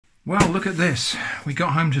Well, look at this. We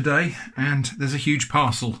got home today and there's a huge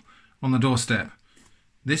parcel on the doorstep.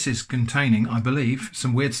 This is containing, I believe,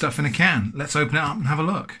 some weird stuff in a can. Let's open it up and have a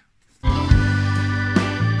look.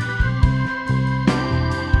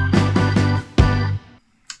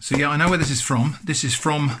 So yeah, I know where this is from. This is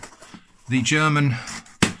from the German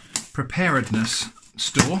preparedness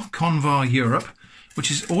store, Convar Europe,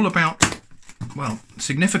 which is all about, well,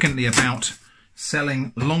 significantly about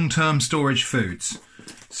selling long-term storage foods.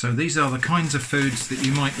 So these are the kinds of foods that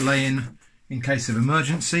you might lay in case of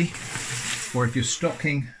emergency, or if you're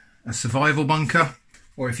stocking a survival bunker,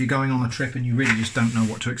 or if you're going on a trip and you really just don't know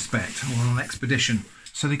what to expect, or on an expedition.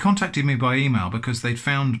 So they contacted me by email because they'd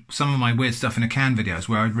found some of my weird stuff in a can videos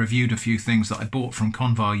where I'd reviewed a few things that I bought from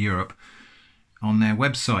Convar Europe on their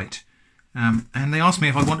website. And they asked me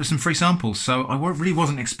if I wanted some free samples, so I really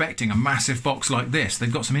wasn't expecting a massive box like this.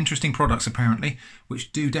 They've got some interesting products apparently,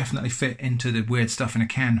 which do definitely fit into the weird stuff in a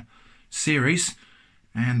can series,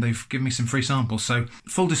 and they've given me some free samples. So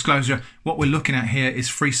full disclosure, what we're looking at here is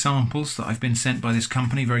free samples that I've been sent by this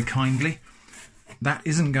company very kindly. That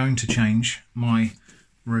isn't going to change my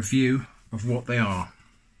review of what they are.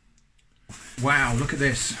 Wow, look at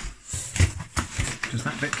this. Does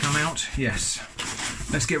that bit come out? Yes.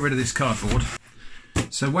 Let's get rid of this cardboard.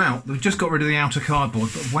 So wow, we've just got rid of the outer cardboard,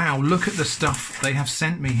 but wow, look at the stuff they have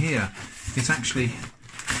sent me here. It's actually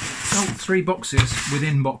 3 boxes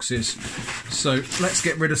within boxes. So let's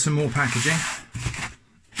get rid of some more packaging,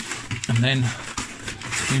 and then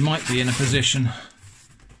we might be in a position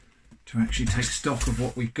to actually take stock of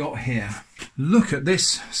what we've got here. Look at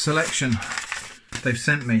this selection they've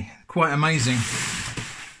sent me. Quite amazing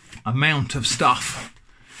amount of stuff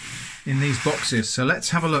in these boxes. So let's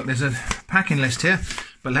have a look. There's a packing list here,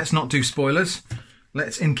 but let's not do spoilers.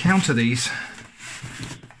 Let's encounter these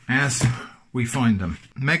as we find them.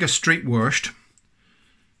 Mega Streetwurst,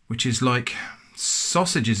 which is like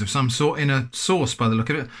sausages of some sort in a sauce by the look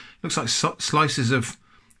of it. Looks like slices of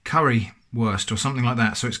curry wurst or something like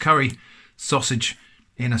that. So it's curry sausage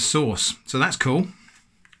in a sauce. So that's cool.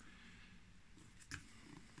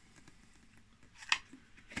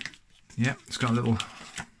 Yeah, it's got a little...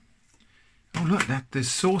 Oh look, there's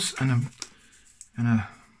sauce and a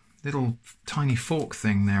little tiny fork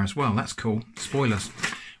thing there as well. That's cool. Spoilers.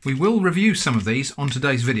 We will review some of these on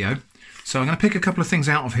today's video. So I'm going to pick a couple of things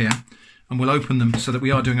out of here and we'll open them so that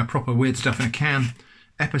we are doing a proper weird stuff in a can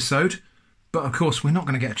episode. But of course we're not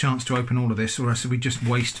going to get a chance to open all of this, or else we just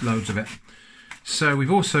waste loads of it. So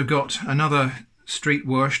we've also got another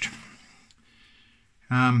Streetwurst,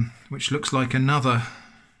 which looks like another...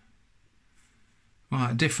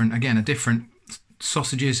 Well, a different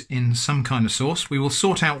sausages in some kind of sauce. We will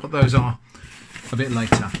sort out what those are a bit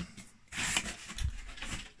later.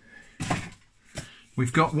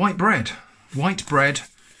 We've got white bread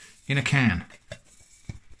in a can.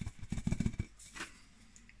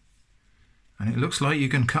 And it looks like you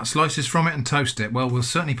can cut slices from it and toast it. Well, we'll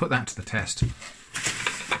certainly put that to the test.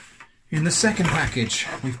 In the second package,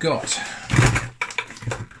 we've got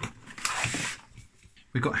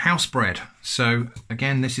house bread. So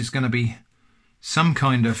again, this is going to be some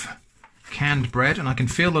kind of canned bread, and I can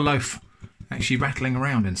feel the loaf actually rattling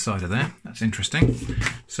around inside of there. That's interesting.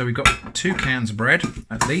 So we've got 2 cans of bread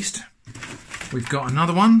at least. We've got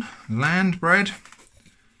another one, land bread,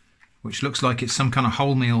 which looks like it's some kind of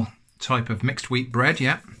wholemeal type of mixed wheat bread.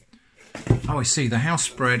 Yeah. Oh, I see. The house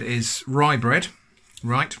bread is rye bread.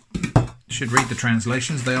 Right. Should read the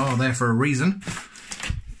translations. They are there for a reason.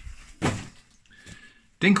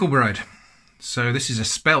 Dinkel bread. So this is a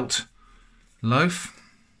spelt loaf.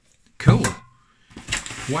 Cool.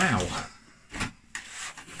 Wow.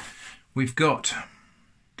 We've got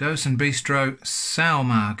Dosen Bistro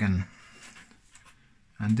Saumagen.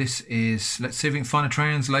 And this is, let's see if we can find a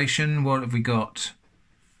translation. What have we got?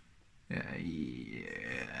 Yeah,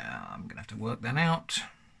 I'm going to have to work that out.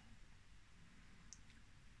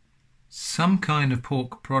 Some kind of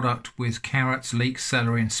pork product with carrots, leeks,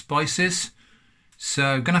 celery and spices.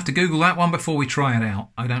 So, going to have to Google that one before we try it out.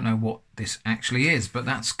 I don't know what this actually is, but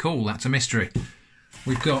that's cool. That's a mystery.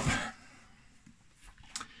 We've got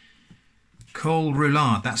col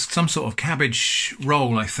roulade. That's some sort of cabbage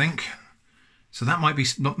roll, I think. So that might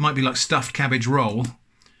be like stuffed cabbage roll.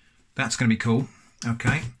 That's going to be cool.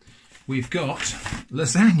 Okay. We've got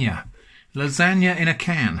lasagna. Lasagna in a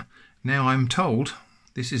can. Now, I'm told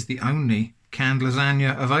this is the only canned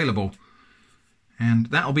lasagna available. And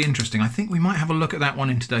that'll be interesting. I think we might have a look at that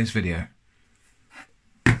one in today's video.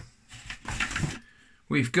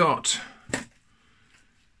 We've got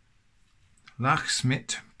Lachs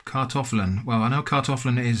mit Kartoffeln. Well, I know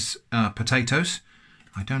Kartoffeln is potatoes.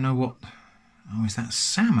 I don't know what Oh, is that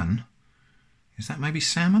salmon? Is that maybe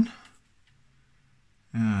salmon?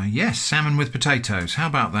 Yes, salmon with potatoes. How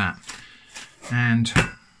about that? And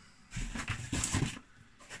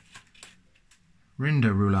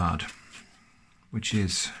Rinder roulade, which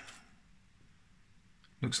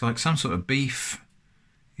looks like some sort of beef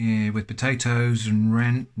with potatoes and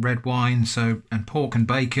red wine, and pork and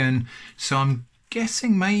bacon. So I'm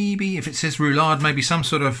guessing maybe, if it says roulade, maybe some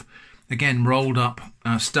sort of, again, rolled up,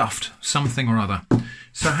 stuffed something or other.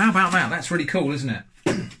 So how about that? That's really cool, isn't it?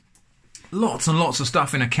 Lots and lots of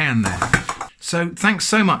stuff in a can there. So thanks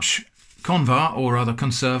so much, Convar, or rather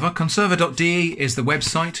Conserva. Conserva.de is the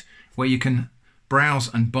website where you can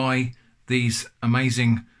browse and buy these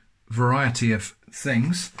amazing variety of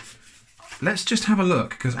things. Let's just have a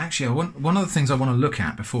look, because actually one of the things I want to look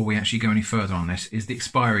at before we actually go any further on this is the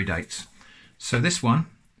expiry dates. So this one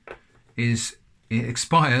it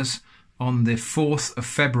expires on the 4th of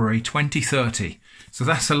February 2030. So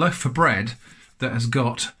that's a loaf of bread that has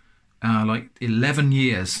got like 11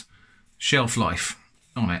 years shelf life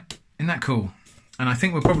on it. Isn't that cool? And I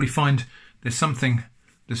think we'll probably find there's something,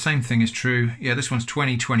 the same thing is true. Yeah, this one's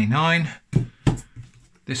 2029.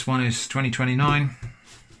 This one is 2029.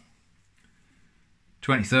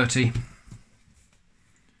 2030.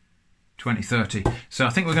 2030. So I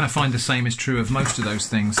think we're going to find the same is true of most of those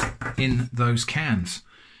things in those cans.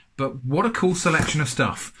 But what a cool selection of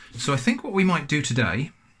stuff. So I think what we might do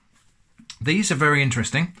today, these are very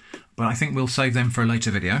interesting, but I think we'll save them for a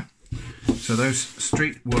later video. So those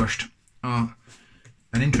street wurst are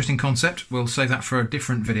an interesting concept. We'll save that for a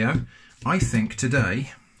different video. I think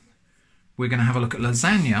today we're going to have a look at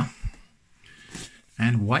lasagna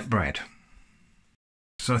and white bread.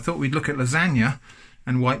 So I thought we'd look at lasagna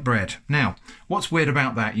and white bread. Now, what's weird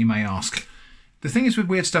about that, you may ask? The thing is with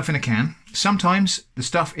weird stuff in a can, sometimes the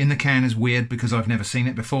stuff in the can is weird because I've never seen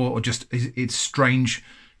it before, or just it's strange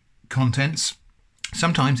contents.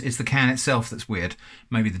 Sometimes it's the can itself that's weird,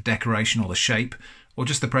 maybe the decoration or the shape, or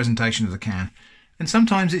just the presentation of the can. And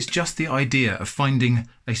sometimes it's just the idea of finding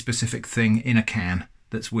a specific thing in a can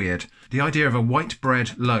that's weird. The idea of a white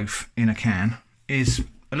bread loaf in a can is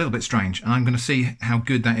a little bit strange, and I'm going to see how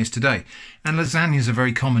good that is today. And lasagna is a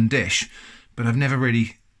very common dish, but I've never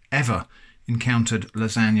really ever encountered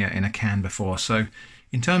lasagna in a can before. So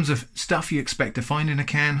in terms of stuff you expect to find in a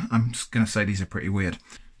can, I'm just going to say these are pretty weird.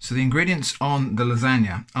 So the ingredients on the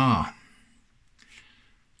lasagna are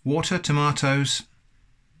water, tomatoes,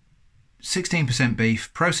 16%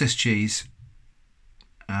 beef, processed cheese,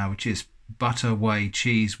 which is butter, whey,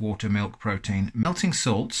 cheese, water, milk, protein, melting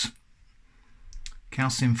salts,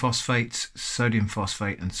 calcium phosphates, sodium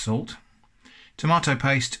phosphate and salt, tomato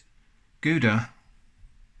paste, Gouda,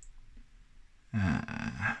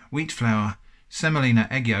 wheat flour, semolina,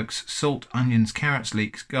 egg yolks, salt, onions, carrots,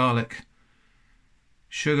 leeks, garlic,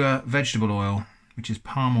 sugar, vegetable oil, which is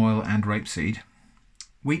palm oil and rapeseed,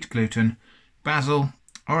 wheat gluten, basil,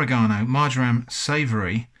 oregano, marjoram,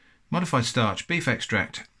 savoury, modified starch, beef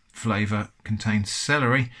extract, flavour, contains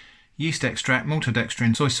celery, yeast extract,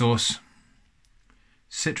 maltodextrin, soy sauce,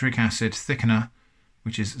 citric acid, thickener,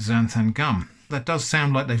 which is xanthan gum. That does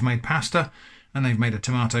sound like they've made pasta and they've made a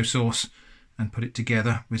tomato sauce and put it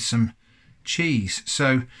together with some cheese.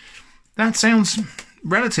 So that sounds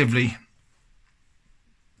relatively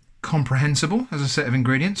comprehensible as a set of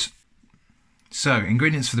ingredients. So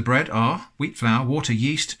ingredients for the bread are wheat flour, water,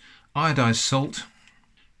 yeast, iodized salt,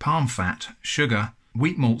 palm fat, sugar,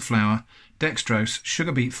 wheat malt flour, dextrose,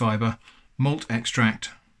 sugar beet fibre, malt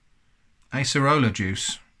extract, acerola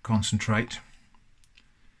juice concentrate,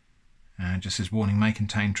 and just as warning, may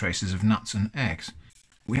contain traces of nuts and eggs.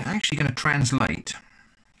 We're actually going to translate.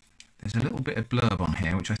 There's a little bit of blurb on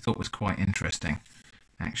here which I thought was quite interesting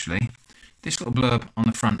actually. This little blurb on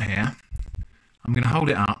the front here, I'm going to hold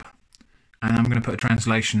it up and I'm going to put a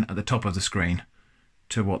translation at the top of the screen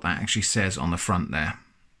to what that actually says on the front there.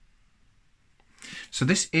 So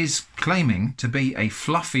this is claiming to be a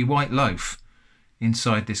fluffy white loaf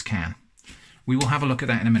inside this can. We will have a look at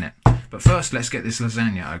that in a minute. But first, let's get this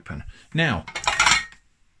lasagna open. Now,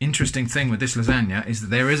 interesting thing with this lasagna is that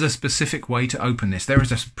there is a specific way to open this. There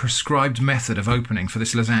is a prescribed method of opening for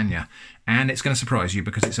this lasagna. And it's going to surprise you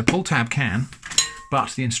because it's a pull-tab can,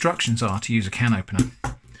 but the instructions are to use a can opener.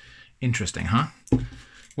 Interesting, huh?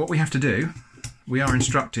 What we have to do, we are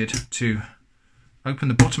instructed to open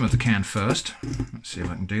the bottom of the can first. Let's see if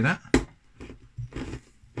I can do that.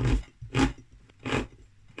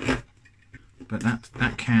 But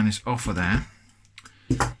that can is off of there.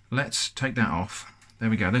 Let's take that off. There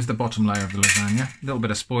we go, there's the bottom layer of the lasagna. A little bit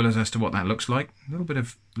of spoilers as to what that looks like. A little bit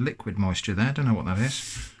of liquid moisture there, don't know what that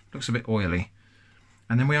is. Looks a bit oily.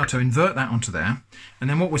 And then we are to invert that onto there. And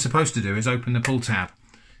then what we're supposed to do is open the pull tab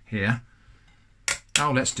here.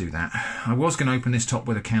 Oh, let's do that. I was going to open this top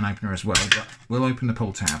with a can opener as well, but we'll open the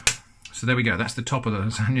pull tab. So there we go. That's the top of the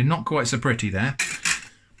lasagna. Not quite so pretty there.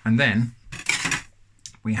 And then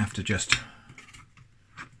we have to just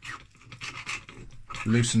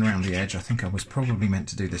loosen around the edge. I think I was probably meant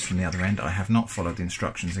to do this from the other end. I have not followed the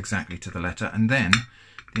instructions exactly to the letter. And then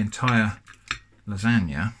the entire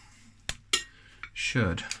lasagna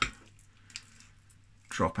should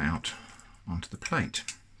drop out onto the plate,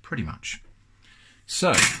 pretty much.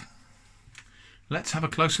 So let's have a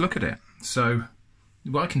close look at it. So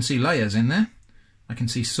well, I can see layers in there. I can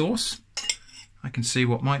see sauce. I can see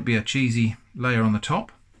what might be a cheesy layer on the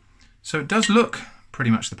top. So it does look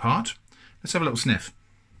pretty much the part. Let's have a little sniff.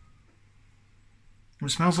 It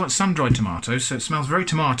smells like sun-dried tomatoes, so it smells very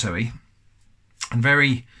tomatoey and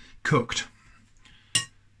very cooked.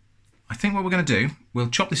 I think what we're going to do, we'll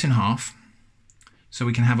chop this in half so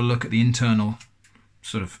we can have a look at the internal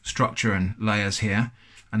sort of structure and layers here,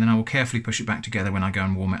 and then I will carefully push it back together when I go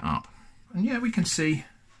and warm it up. And yeah, we can see,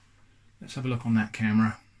 let's have a look on that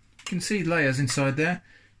camera. You can see layers inside there.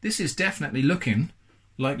 This is definitely looking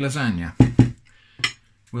like lasagna.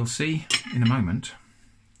 We'll see in a moment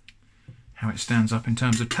how it stands up in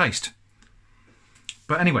terms of taste.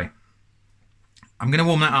 But anyway, I'm going to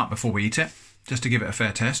warm that up before we eat it, just to give it a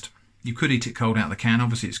fair test. You could eat it cold out of the can.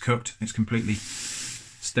 Obviously it's cooked. It's completely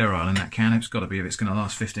sterile in that can. It's got to be if it's going to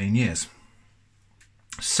last 15 years.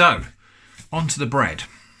 So, onto the bread.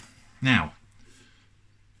 Now,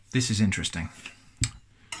 this is interesting.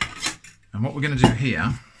 And what we're going to do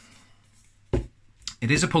here, it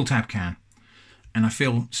is a pull tab can. And I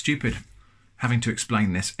feel stupid having to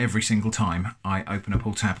explain this every single time I open a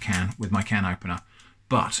pull tab can with my can opener.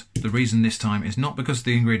 But the reason this time is not because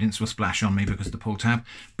the ingredients will splash on me because of the pull tab,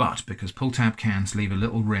 but because pull tab cans leave a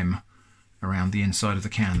little rim around the inside of the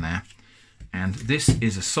can there. And this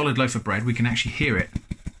is a solid loaf of bread. We can actually hear it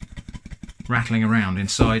rattling around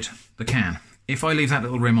inside the can. If I leave that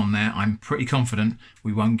little rim on there, I'm pretty confident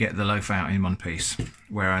we won't get the loaf out in one piece.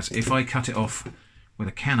 Whereas if I cut it off with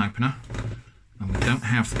a can opener, and we don't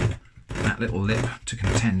have that little lip to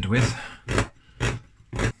contend with,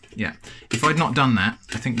 yeah, if I'd not done that,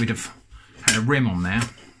 I think we'd have had a rim on there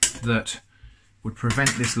that would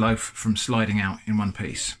prevent this loaf from sliding out in one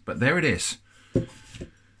piece. But there it is.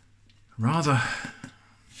 Rather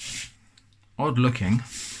odd looking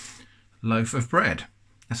loaf of bread.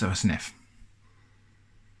 Let's have a sniff.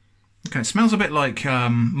 Okay, it smells a bit like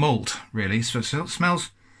malt, really. So it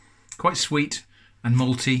smells quite sweet and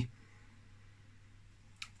malty.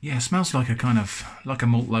 Yeah, it smells like a kind of, like a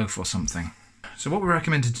malt loaf or something. So what we're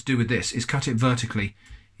recommended to do with this is cut it vertically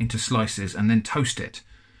into slices and then toast it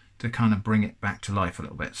to kind of bring it back to life a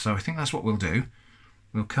little bit. So I think that's what we'll do.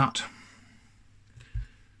 We'll cut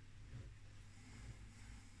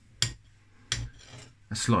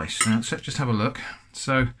a slice. Now let's just have a look.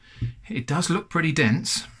 So it does look pretty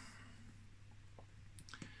dense.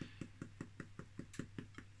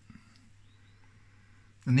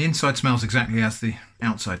 And the inside smells exactly as the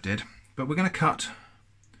outside did. But we're going to cut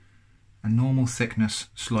a normal thickness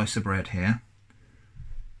slice of bread here.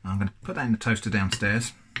 I'm going to put that in the toaster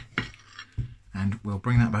downstairs, and we'll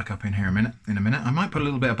bring that back up in here in a minute. I might put a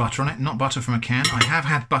little bit of butter on it, not butter from a can. I have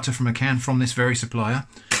had butter from a can from this very supplier,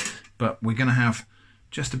 but we're going to have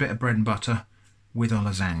just a bit of bread and butter with our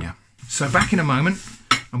lasagna. So back in a moment,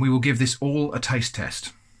 and we will give this all a taste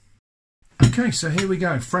test. Okay, so here we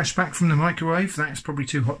go, fresh back from the microwave. That's probably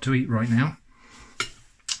too hot to eat right now.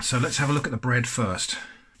 So let's have a look at the bread first.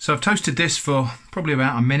 So I've toasted this for probably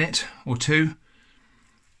about a minute or two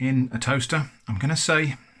in a toaster. I'm going to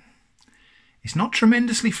say it's not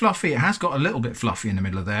tremendously fluffy. It has got a little bit fluffy in the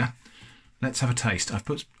middle of there. Let's have a taste. I've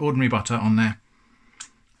put ordinary butter on there.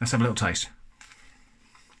 Let's have a little taste.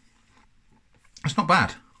 It's not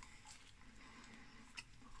bad.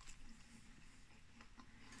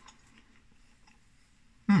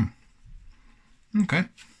 Okay.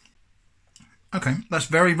 Okay, that's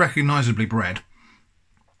very recognisably bread.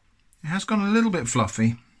 It has gone a little bit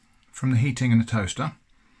fluffy from the heating in the toaster.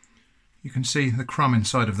 You can see the crumb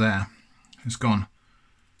inside of there has gone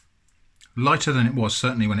lighter than it was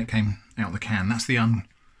certainly when it came out the can. That's the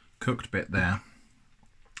uncooked bit there.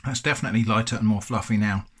 That's definitely lighter and more fluffy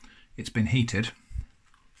now it's been heated.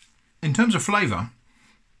 In terms of flavour,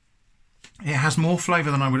 it has more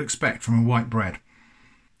flavour than I would expect from a white bread.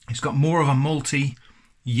 It's got more of a malty,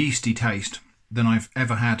 yeasty taste than I've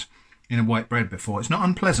ever had in a white bread before. It's not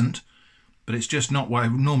unpleasant, but it's just not what I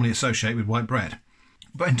would normally associate with white bread.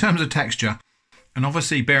 But in terms of texture, and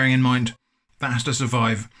obviously bearing in mind that has to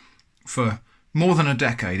survive for more than a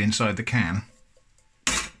decade inside the can.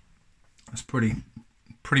 That's pretty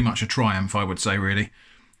much a triumph, I would say, really,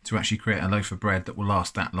 to actually create a loaf of bread that will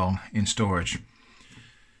last that long in storage.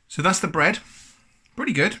 So that's the bread.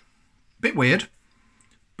 Pretty good. Bit weird,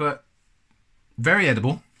 but very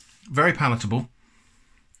edible, very palatable,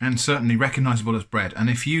 and certainly recognisable as bread. And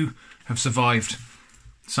if you have survived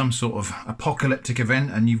some sort of apocalyptic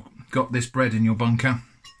event and you've got this bread in your bunker,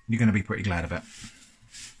 you're going to be pretty glad of it.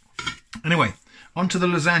 Anyway, on to the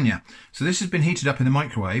lasagna. So this has been heated up in the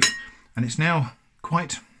microwave, and it's now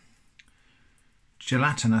quite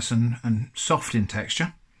gelatinous and soft in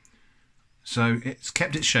texture. So it's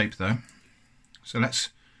kept its shape though. So let's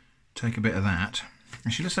take a bit of that.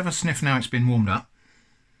 Actually, let's have a sniff now it's been warmed up.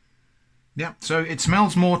 Yeah, so it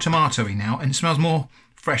smells more tomatoey now, and it smells more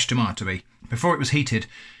fresh tomatoey. Before it was heated,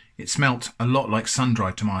 it smelt a lot like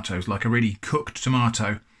sun-dried tomatoes, like a really cooked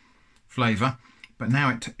tomato flavour. But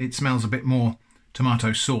now it smells a bit more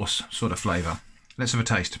tomato sauce sort of flavour. Let's have a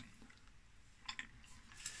taste.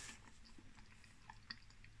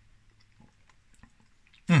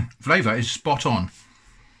 Flavour is spot on.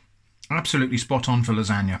 Absolutely spot on for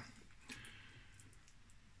lasagna.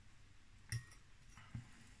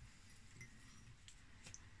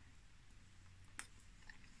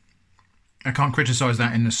 I can't criticise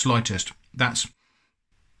that in the slightest. That's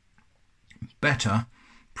better,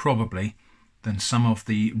 probably, than some of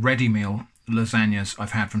the ready meal lasagnas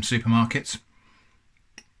I've had from supermarkets.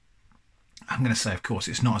 I'm going to say, of course,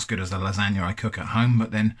 it's not as good as the lasagna I cook at home,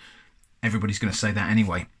 but then everybody's going to say that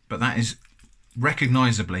anyway. But that is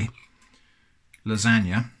recognisably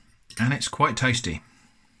lasagna, and it's quite tasty.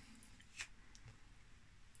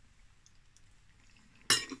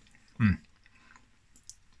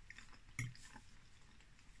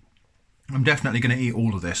 I'm definitely going to eat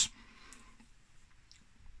all of this.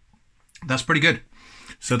 That's pretty good.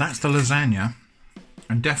 So that's the lasagna,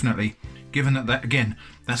 and definitely, given that again,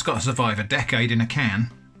 that's got to survive a decade in a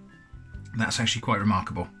can, that's actually quite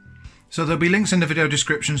remarkable. So there'll be links in the video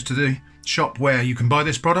descriptions to the shop where you can buy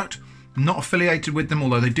this product. I'm not affiliated with them,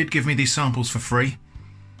 although they did give me these samples for free.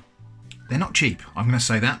 They're not cheap, I'm going to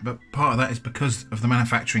say that, but part of that is because of the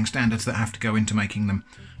manufacturing standards that have to go into making them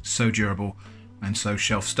so durable and so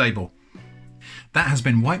shelf stable. That has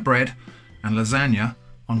been white bread and lasagna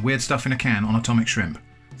on Weird Stuff in a Can on Atomic Shrimp.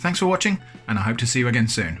 Thanks for watching, and I hope to see you again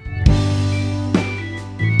soon.